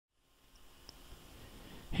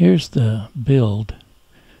Here's the build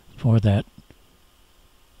for that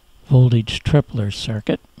voltage tripler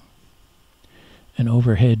circuit. An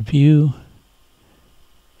overhead view,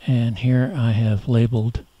 and here I have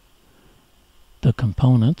labeled the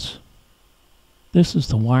components. This is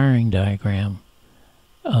the wiring diagram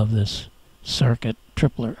of this circuit,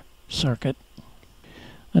 tripler circuit.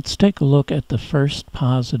 Let's take a look at the first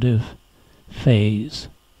positive phase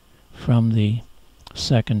from the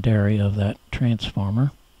secondary of that transformer.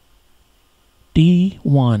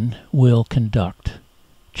 D1 will conduct,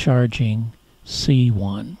 charging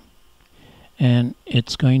C1, and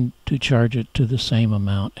it's going to charge it to the same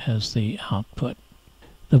amount as the output.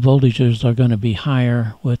 The voltages are going to be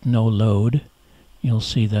higher with no load. You'll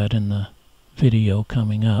see that in the video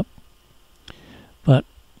coming up. But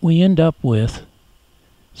we end up with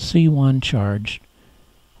C1 charged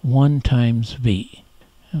 1 times V.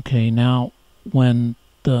 Okay, now when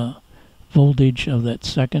the voltage of that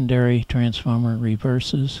secondary transformer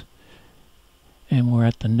reverses and we're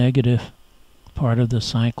at the negative part of the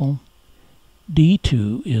cycle,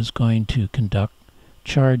 D2 is going to conduct,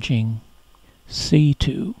 charging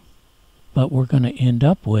C2, but we're going to end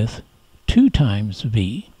up with 2 times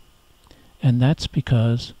V, and that's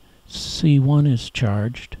because C1 is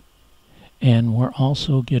charged and we're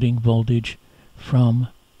also getting voltage from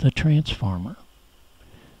the transformer.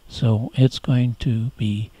 So it's going to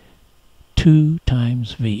be 2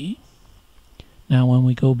 times V. Now when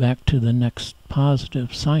we go back to the next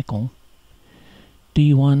positive cycle,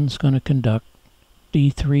 D1 is going to conduct,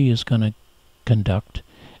 D3 is going to conduct,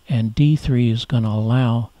 and D3 is going to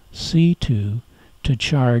allow C2 to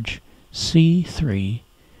charge C3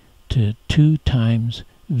 to 2 times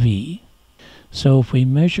V. So if we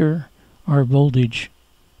measure our voltage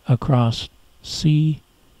across C1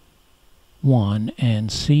 and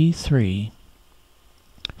C3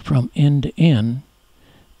 from end to end,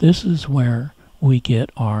 this is where we get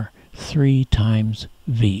our 3 times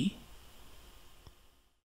V.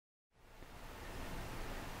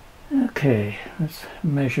 Okay, let's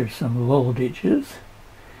measure some voltages.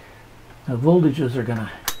 The voltages are going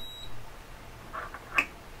to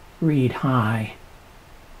read high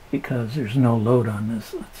because there's no load on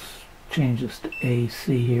this. Let's change this to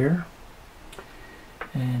AC here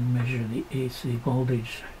and measure the AC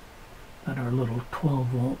voltage that our little 12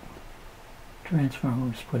 volt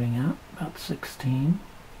transformer is putting out, about 16.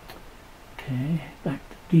 Okay, back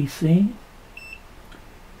to DC.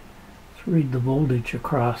 Let's read the voltage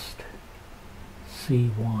across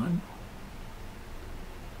C1.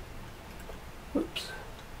 Whoops.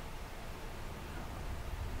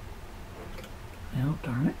 Well,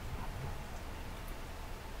 darn it.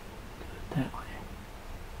 Do it that way.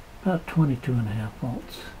 About 22.5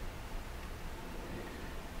 volts.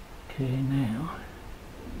 Okay, now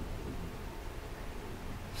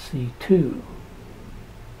C2,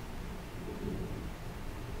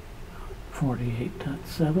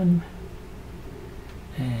 48.7,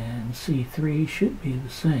 and C3 should be the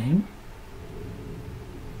same.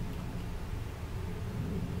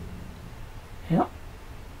 Yep.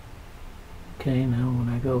 Okay, now when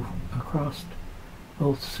I go across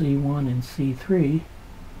both C1 and C3,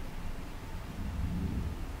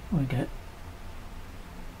 we get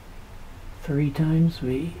 3 times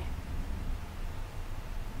V.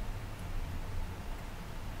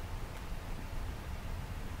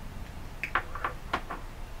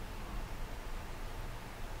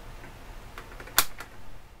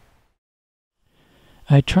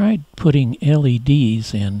 I tried putting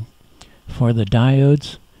LEDs in for the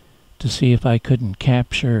diodes to see if I couldn't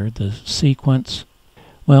capture the sequence.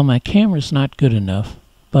 Well, my camera's not good enough,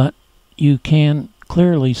 but you can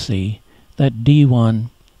clearly see that D1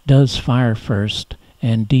 does fire first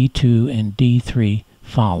and D2 and D3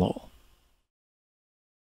 follow.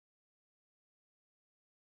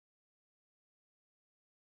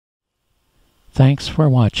 Thanks for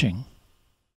watching.